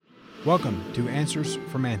Welcome to Answers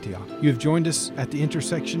from Antioch. You have joined us at the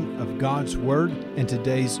intersection of God's Word and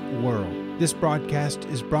today's world. This broadcast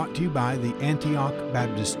is brought to you by the Antioch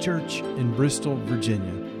Baptist Church in Bristol,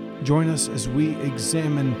 Virginia. Join us as we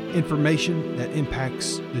examine information that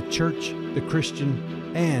impacts the church, the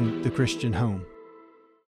Christian, and the Christian home.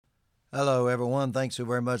 Hello, everyone. Thanks so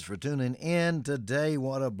very much for tuning in today.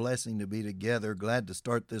 What a blessing to be together. Glad to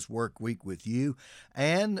start this work week with you,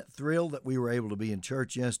 and thrilled that we were able to be in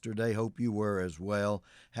church yesterday. Hope you were as well.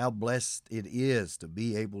 How blessed it is to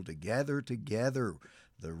be able to gather together.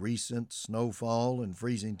 The recent snowfall and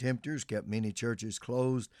freezing temperatures kept many churches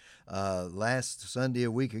closed last Sunday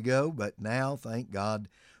a week ago, but now, thank God,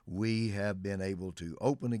 we have been able to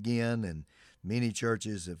open again, and many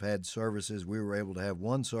churches have had services. We were able to have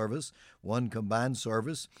one service, one combined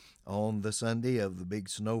service on the Sunday of the big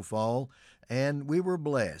snowfall, and we were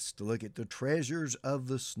blessed to look at the treasures of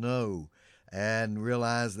the snow and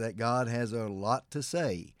realize that God has a lot to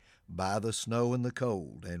say by the snow and the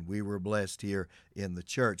cold, and we were blessed here in the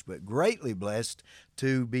church, but greatly blessed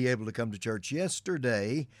to be able to come to church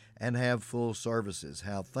yesterday and have full services.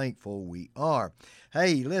 How thankful we are.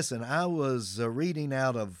 Hey, listen, I was reading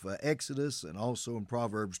out of Exodus and also in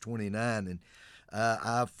Proverbs 29, and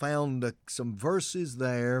I found some verses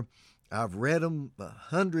there. I've read them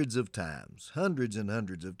hundreds and hundreds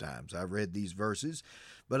of times. I've read these verses,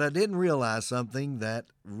 but I didn't realize something that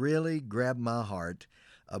really grabbed my heart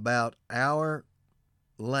about our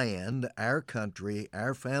land, our country,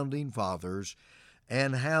 our founding fathers,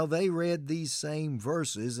 and how they read these same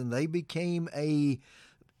verses and they became a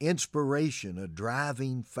inspiration, a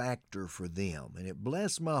driving factor for them. And it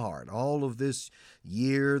blessed my heart. All of this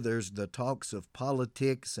year, there's the talks of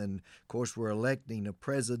politics, and of course we're electing a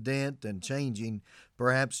president and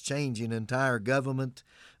perhaps changing entire government,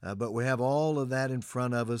 but we have all of that in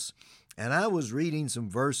front of us. And I was reading some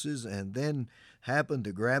verses and then happened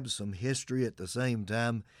to grab some history at the same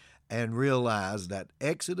time and realized that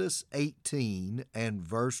Exodus 18 and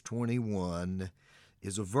verse 21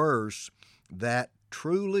 is a verse that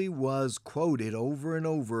truly was quoted over and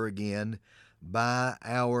over again by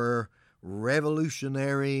our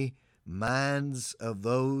revolutionary minds of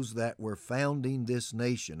those that were founding this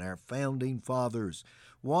nation, our founding fathers.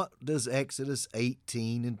 What does Exodus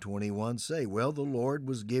 18 and 21 say? Well, the Lord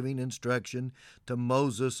was giving instruction to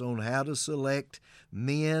Moses on how to select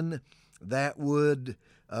men that would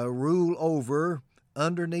rule over,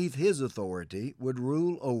 underneath his authority, would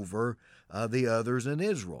rule over the others in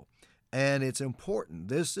Israel. And it's important.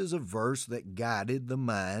 This is a verse that guided the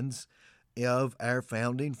minds of our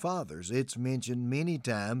founding fathers. It's mentioned many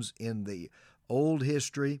times in the old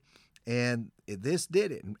history, and this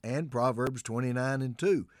did it, and Proverbs 29 and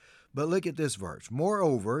 2. But look at this verse.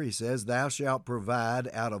 Moreover, he says, thou shalt provide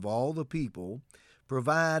out of all the people,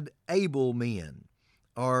 provide able men,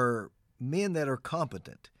 or men that are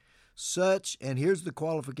competent, such, and here's the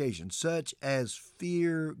qualification, such as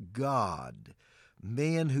fear God,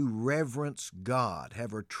 men who reverence God,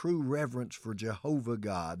 have a true reverence for Jehovah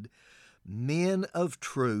God, men of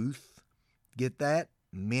truth, get that?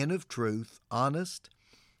 Men of truth, honest,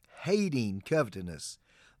 hating covetousness,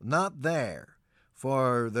 not there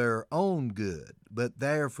for their own good, but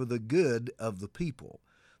there for the good of the people.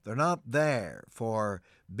 They're not there for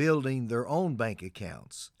building their own bank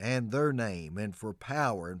accounts and their name and for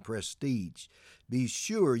power and prestige. Be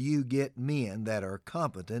sure you get men that are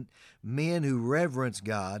competent, men who reverence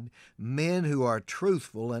God, men who are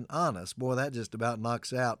truthful and honest. Boy, that just about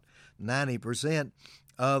knocks out 90%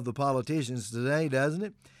 of the politicians today, doesn't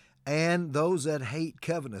it? And those that hate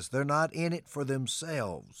covetousness. They're not in it for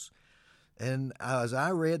themselves. And as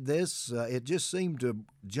I read this, it just seemed to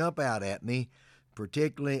jump out at me,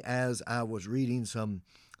 particularly as I was reading some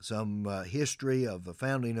history of the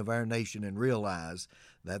founding of our nation, and realized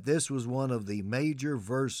that this was one of the major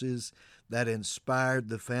verses that inspired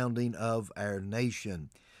the founding of our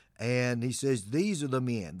nation. And he says, these are the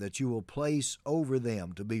men that you will place over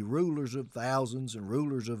them to be rulers of thousands and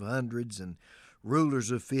rulers of hundreds and rulers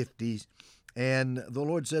of 50s. And the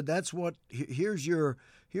Lord said, here's your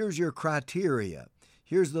criteria.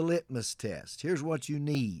 Here's the litmus test. Here's what you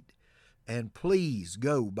need. And please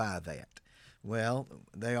go by that. Well,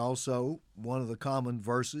 they also, one of the common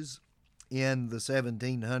verses in the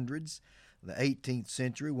 1700s, the 18th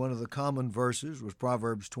century, one of the common verses was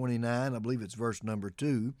Proverbs 29, I believe it's verse number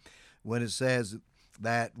 2, when it says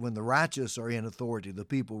that when the righteous are in authority, the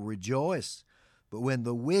people rejoice, but when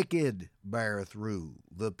the wicked beareth rule,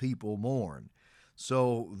 the people mourn.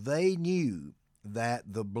 So they knew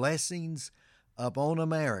that the blessings upon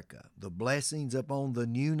America, the blessings upon the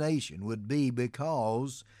new nation would be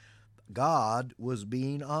because God was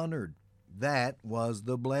being honored. That was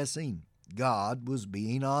the blessing. God was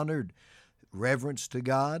being honored. Reverence to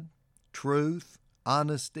God, truth,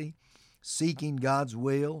 honesty, seeking God's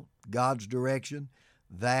will, God's direction,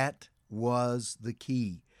 that was the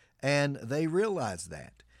key. And they realized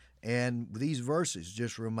that. And these verses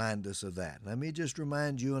just remind us of that. Let me just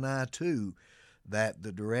remind you and I, too, that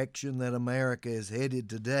the direction that America is headed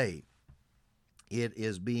today, it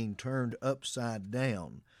is being turned upside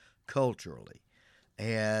down culturally.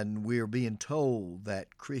 And we're being told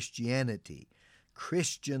that Christianity,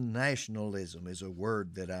 Christian nationalism is a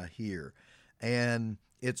word that I hear. And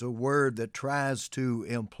it's a word that tries to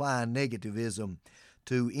imply negativism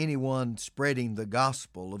to anyone spreading the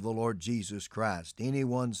gospel of the Lord Jesus Christ.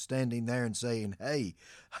 Anyone standing there and saying, hey,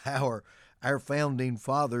 our founding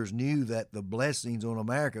fathers knew that the blessings on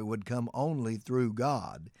America would come only through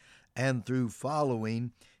God and through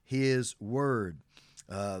following His word.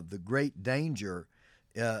 The great danger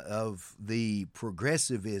of the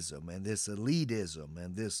progressivism and this elitism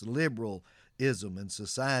and this liberalism in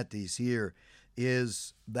societies here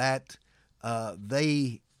is that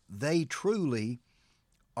they truly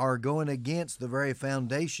are going against the very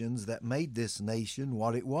foundations that made this nation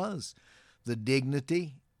what it was. The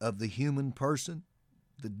dignity of the human person,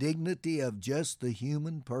 the dignity of just the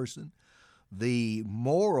human person, the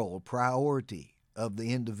moral priority of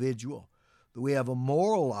the individual. We have a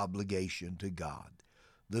moral obligation to God.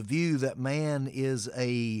 The view that man is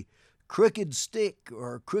a crooked stick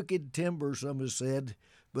or crooked timber, some have said,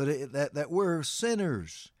 but that we're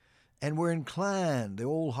sinners and we're inclined. The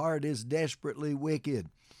old heart is desperately wicked.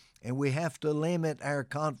 And we have to limit our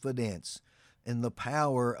confidence in the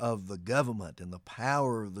power of the government and the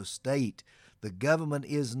power of the state. The government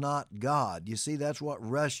is not God. You see, that's what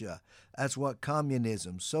Russia, that's what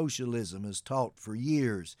communism, socialism has taught for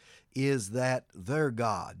years, is that they're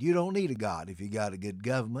God. You don't need a God if you got a good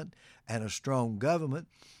government and a strong government.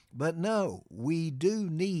 But no, we do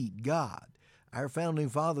need God. Our founding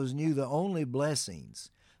fathers knew the only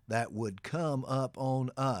blessings that would come up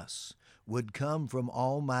on us would come from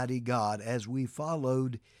Almighty God as we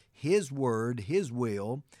followed His word, His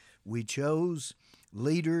will. We chose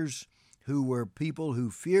leaders who were people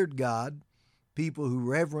who feared God, people who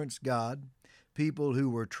reverenced God, people who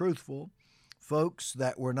were truthful, folks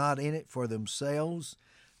that were not in it for themselves.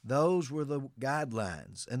 Those were the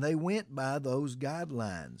guidelines, and they went by those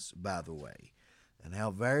guidelines, by the way. And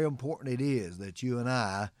how very important it is that you and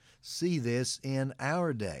I see this in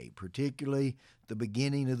our day, particularly the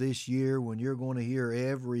beginning of this year when you're going to hear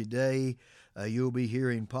every day, you'll be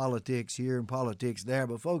hearing politics here and politics there.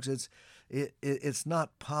 But folks, it's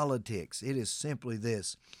not politics. It is simply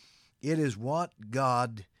this. It is what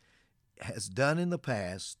God has done in the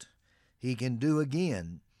past, He can do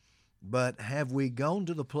again. But have we gone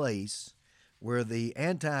to the place where the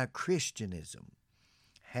anti-Christianism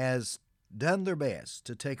has done their best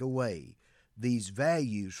to take away these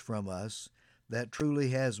values from us that truly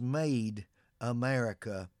has made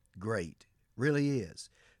America great? Really is.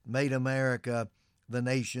 Made America the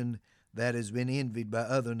nation that has been envied by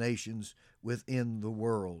other nations within the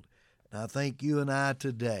world. And I think you and I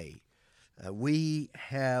today, we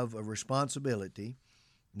have a responsibility.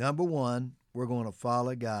 Number one, we're going to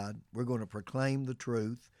follow God. We're going to proclaim the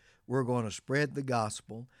truth. We're going to spread the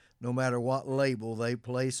gospel. No matter what label they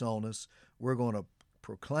place on us, we're going to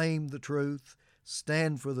proclaim the truth,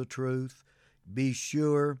 stand for the truth, be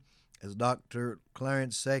sure, as Dr.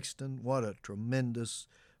 Clarence Sexton, what a tremendous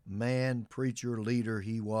man, preacher, leader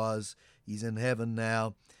he was. He's in heaven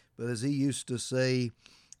now. But as he used to say,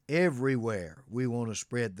 everywhere we want to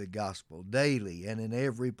spread the gospel, daily and in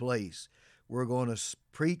every place. We're going to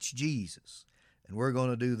preach Jesus, and we're going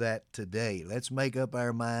to do that today. Let's make up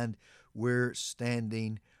our mind we're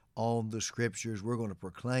standing on the Scriptures. We're going to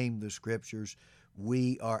proclaim the Scriptures.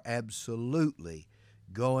 We are absolutely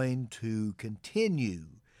going to continue,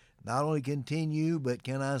 not only continue, but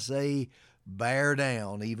can I say bear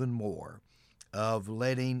down even more of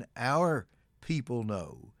letting our people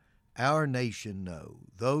know, our nation know,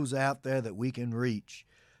 those out there that we can reach,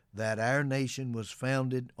 that our nation was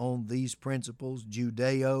founded on these principles,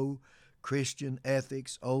 Judeo-Christian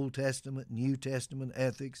ethics, Old Testament, New Testament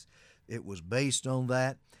ethics. It was based on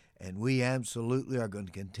that, and we absolutely are going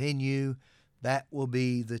to continue. That will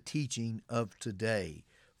be the teaching of today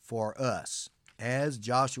for us. As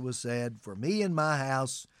Joshua said, for me and my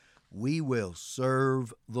house, we will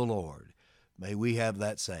serve the Lord. May we have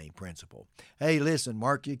that same principle. Hey, listen,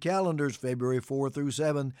 mark your calendars, February 4 through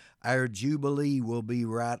 7. Our Jubilee will be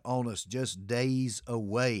right on us, just days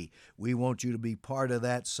away. We want you to be part of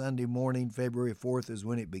that. Sunday morning, February 4th is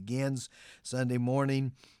when it begins. Sunday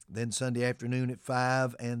morning, then Sunday afternoon at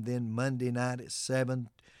 5, and then Monday night at 7,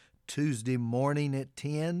 Tuesday morning at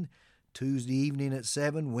 10, Tuesday evening at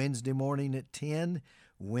 7, Wednesday morning at 10,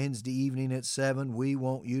 Wednesday evening at 7. We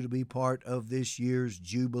want you to be part of this year's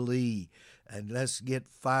Jubilee. And let's get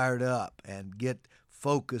fired up and get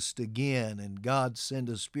focused again, and God send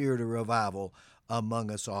a spirit of revival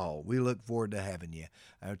among us all. We look forward to having you.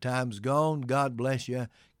 Our time's gone. God bless you.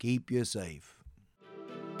 Keep you safe.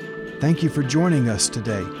 Thank you for joining us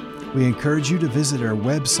today. We encourage you to visit our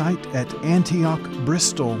website at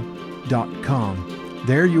AntiochBristol.com.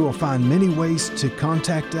 There you will find many ways to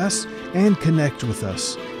contact us and connect with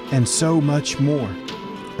us, and so much more.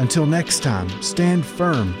 Until next time, stand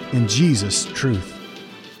firm in Jesus' truth.